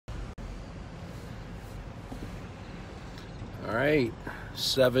All right,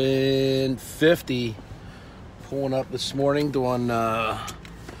 7:50, pulling up this morning doing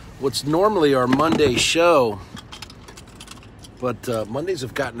what's normally our Monday show, but Mondays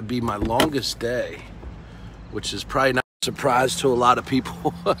have gotten to be my longest day, which is probably not a surprise to a lot of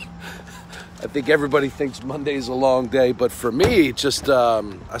people. I think everybody thinks Monday's a long day, but for me, just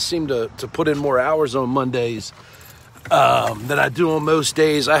I seem to put in more hours on Mondays than I do on most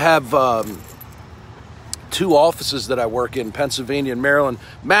days. I have two offices that I work in, Pennsylvania and Maryland.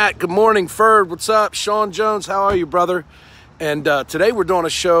 Matt, good morning. Ferd, what's up? Sean Jones, how are you, brother? And today we're doing a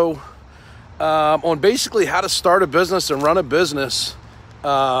show on basically how to start a business and run a business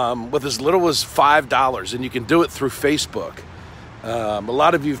with as little as $5, and you can do it through Facebook. A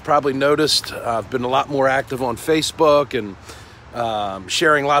lot of you have probably noticed I've been a lot more active on Facebook and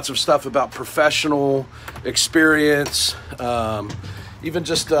sharing lots of stuff about professional experience, even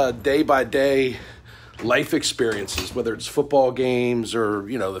just day-by-day life experiences, whether it's football games or,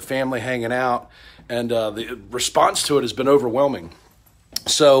 the family hanging out. And the response to it has been overwhelming.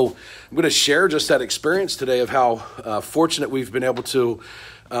 So I'm going to share just that experience today of how fortunate we've been able to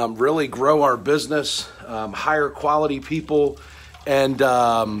really grow our business, hire quality people, and,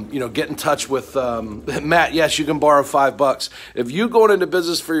 get in touch with Matt. Yes, you can borrow $5. If you going into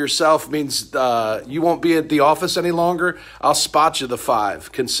business for yourself means you won't be at the office any longer, I'll spot you the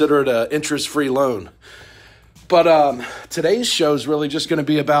 $5. Consider it an interest-free loan. But today's show is really just going to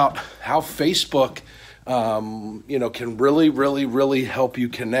be about how Facebook, can really, really, really help you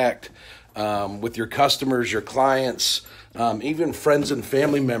connect with your customers, your clients, even friends and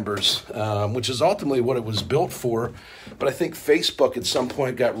family members, which is ultimately what it was built for. But I think Facebook at some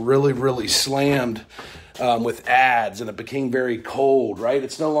point got really, really slammed with ads, and it became very cold, right?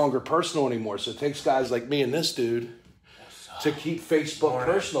 It's no longer personal anymore. So it takes guys like me and this dude to keep Facebook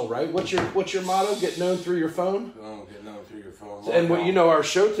personal, right? What's your motto? Get known through your phone? Oh, get known through your phone. And our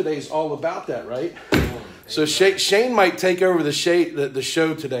show today is all about that, right? So Shane might take over the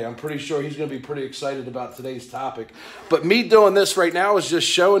show today. I'm pretty sure he's going to be pretty excited about today's topic. But me doing this right now is just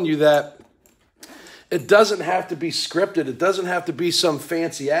showing you that it doesn't have to be scripted. It doesn't have to be some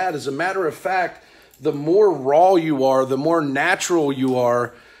fancy ad. As a matter of fact, the more raw you are, the more natural you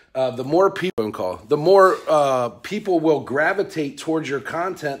are, the more people will gravitate towards your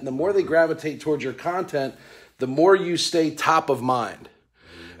content. And the more they gravitate towards your content, the more you stay top of mind.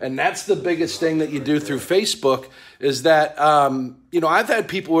 And that's the biggest thing that you do through Facebook is that, I've had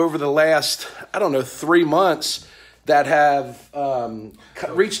people over the last, 3 months that have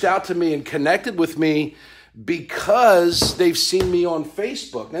reached out to me and connected with me because they've seen me on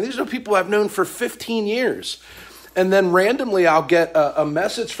Facebook. Now, these are people I've known for 15 years. And then randomly I'll get a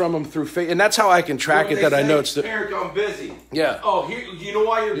message from them through Facebook. And that's how I can track it, that I know it's the... Eric, I'm busy. Yeah. Oh, you know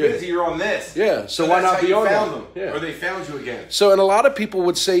why you're busy? You're on this. Yeah, so why not be on them? Yeah. Or they found you again. So, and a lot of people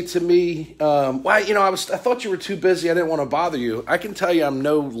would say to me, why, I thought you were too busy. I didn't want to bother you. I can tell you I'm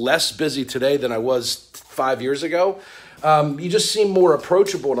no less busy today than I was 5 years ago. You just seem more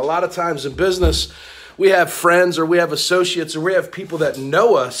approachable. And a lot of times in business, we have friends or we have associates or we have people that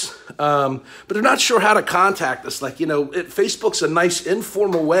know us, but they're not sure how to contact us. Facebook's a nice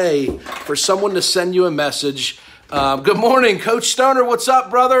informal way for someone to send you a message. Good morning, Coach Stoner. What's up,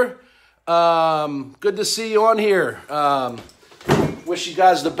 brother? Good to see you on here. Wish you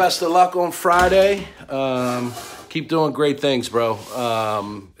guys the best of luck on Friday. Keep doing great things, bro.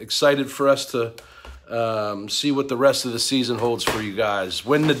 Excited for us to see what the rest of the season holds for you guys.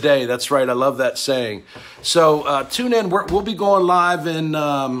 Win the day. That's right. I love that saying. So tune in. We'll be going live in,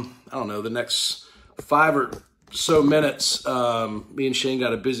 the next 5 or so minutes. Me and Shane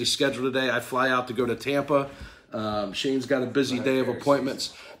got a busy schedule today. I fly out to go to Tampa. Shane's got a busy day of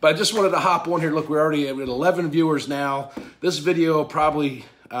appointments. But I just wanted to hop on here. Look, we're already at 11 viewers now. This video probably,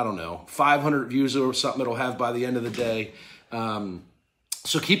 500 views or something it'll have by the end of the day.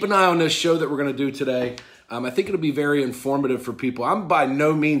 So keep an eye on this show that we're going to do today. I think it'll be very informative for people. I'm by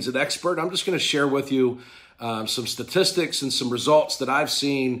no means an expert. I'm just going to share with you some statistics and some results that I've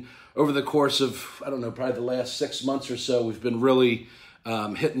seen over the course of, probably the last 6 months or so. We've been really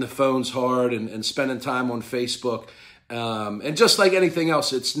hitting the phones hard and spending time on Facebook. And just like anything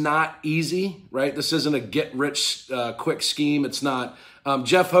else, it's not easy, right? This isn't a get-rich-quick scheme. It's not.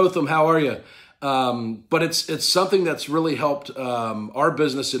 Jeff Hotham, how are you? But it's something that's really helped our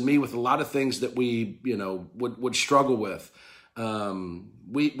business and me with a lot of things that we would struggle with.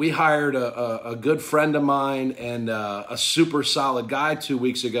 We hired a good friend of mine and a super solid guy 2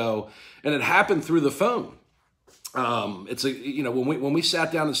 weeks ago, and it happened through the phone. When we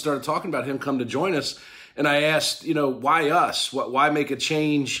sat down and started talking about him come to join us, and I asked, why us? Why make a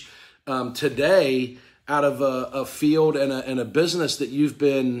change today? out of a field and a business that you've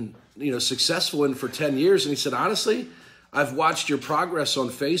been, successful in for 10 years. And he said, honestly, I've watched your progress on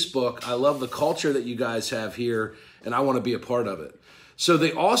Facebook. I love the culture that you guys have here, and I want to be a part of it. So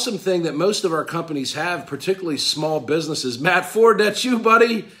the awesome thing that most of our companies have, particularly small businesses, Matt Ford, that's you,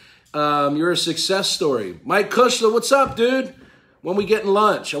 buddy. You're a success story. Mike Kushla, what's up, dude? When we getting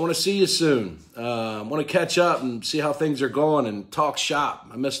lunch? I want to see you soon. I want to catch up and see how things are going and talk shop.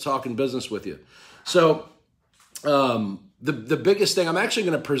 I miss talking business with you. So the biggest thing, I'm actually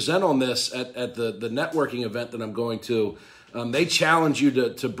going to present on this at the networking event that I'm going to. They challenge you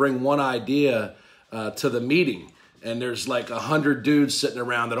to bring one idea to the meeting. And there's like 100 dudes sitting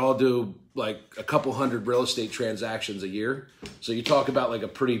around that all do like a couple hundred real estate transactions a year. So you talk about like a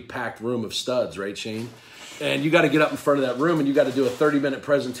pretty packed room of studs, right, Shane? And you got to get up in front of that room and you got to do a 30-minute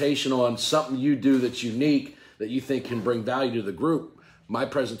presentation on something you do that's unique that you think can bring value to the group. My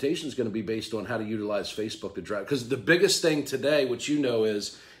presentation is going to be based on how to utilize Facebook to drive. Because the biggest thing today, which you know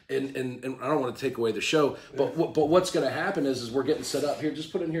is, and I don't want to take away the show, but what's going to happen is we're getting set up here.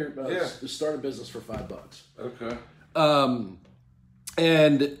 Just put in here, start a business for $5. Okay.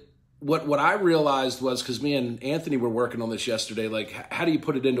 And what I realized was, because me and Anthony were working on this yesterday, like how do you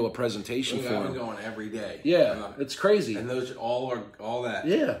put it into a presentation form? I've been going every day. Yeah, it's crazy. And those all that.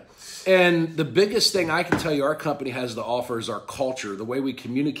 Yeah. And the biggest thing I can tell you our company has to offer is our culture, the way we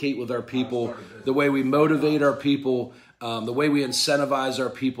communicate with our people, the way we motivate our people, the way we incentivize our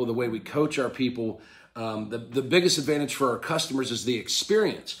people, the way we coach our people. The biggest advantage for our customers is the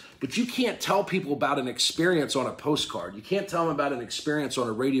experience. But you can't tell people about an experience on a postcard. You can't tell them about an experience on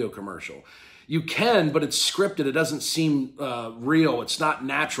a radio commercial. You can, but it's scripted. It doesn't seem real. It's not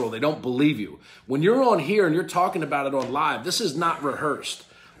natural. They don't believe you. When you're on here and you're talking about it on live, this is not rehearsed.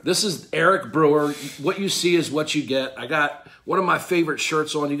 This is Eric Brewer. What you see is what you get. I got one of my favorite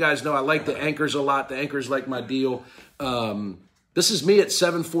shirts on. You guys know I like the Anchors a lot. The Anchors like my deal. This is me at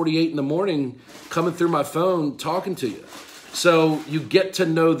 7:48 in the morning coming through my phone talking to you. So you get to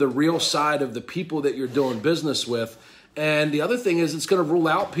know the real side of the people that you're doing business with. And the other thing is it's going to rule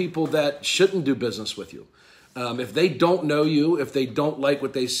out people that shouldn't do business with you. If they don't know you, if they don't like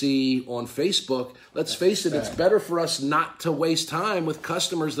what they see on Facebook, let's face it, it's better for us not to waste time with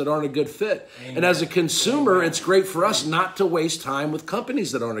customers that aren't a good fit. Amen. And as a consumer, it's great for us not to waste time with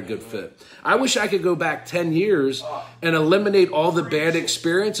companies that aren't a good fit. I wish I could go back 10 years and eliminate all the bad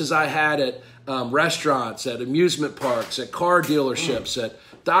experiences I had at restaurants, at amusement parks, at car dealerships, at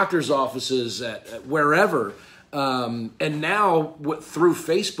doctor's offices, at wherever. And now through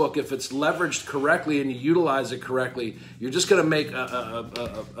Facebook, if it's leveraged correctly and you utilize it correctly, you're just going to make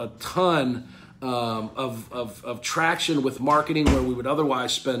a ton of traction with marketing where we would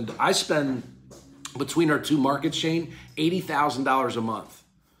otherwise spend. I spend between our two markets, Shane, $80,000 a month.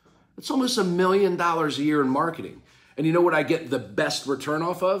 It's almost $1 million a year in marketing. And you know what I get the best return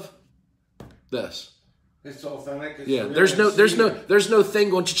off of? This. It's authentic. It's there's no thing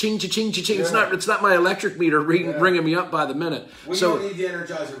going cha-ching, cha-ching, cha-ching. Yeah. It's not my electric meter ringing me up by the minute. Well, you don't need the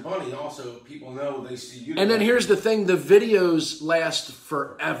Energizer Bunny. Also, people know they see you. And then here's the thing: the videos last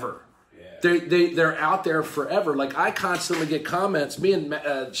forever. Yeah. They're out there forever. Like I constantly get comments. Me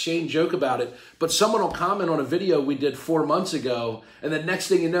and Shane joke about it, but someone will comment on a video we did 4 months ago, and then next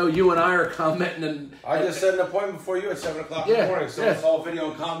thing you know, you and I are commenting. And I just set an appointment before you at 7 o'clock in the morning. So I saw a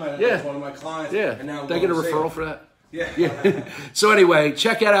video and commented. Yeah. With one of my clients. Yeah. And now did I get a referral for that? Yeah. So anyway,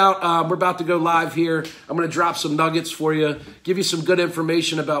 check it out. We're about to go live here. I'm going to drop some nuggets for you, give you some good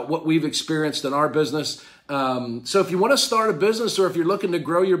information about what we've experienced in our business. So if you want to start a business or if you're looking to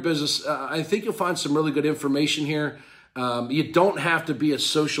grow your business, I think you'll find some really good information here. You don't have to be a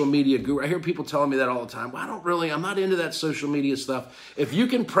social media guru. I hear people telling me that all the time. Well, I'm not into that social media stuff. If you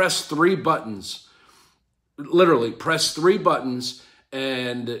can press 3 buttons, literally press 3 buttons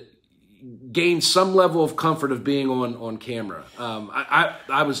and gain some level of comfort of being on camera.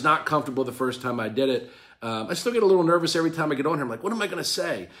 I was not comfortable the first time I did it. I still get a little nervous every time I get on here. I'm like, what am I going to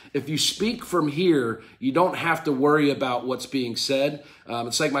say? If you speak from here, you don't have to worry about what's being said.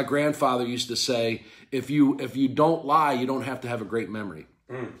 It's like my grandfather used to say, if you don't lie, you don't have to have a great memory.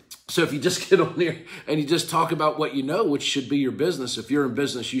 So if you just get on here and you just talk about what you know, which should be your business, if you're in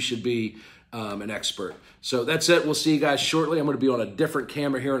business, you should be an expert. So that's it. We'll see you guys shortly. I'm going to be on a different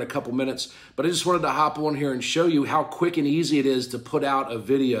camera here in a couple minutes, but I just wanted to hop on here and show you how quick and easy it is to put out a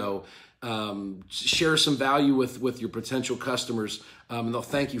video, share some value with your potential customers, and they'll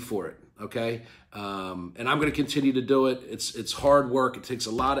thank you for it. Okay. And I'm going to continue to do it. It's hard work. It takes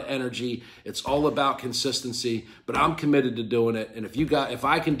a lot of energy. It's all about consistency, but I'm committed to doing it. And if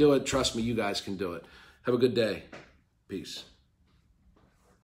I can do it, trust me, you guys can do it. Have a good day. Peace.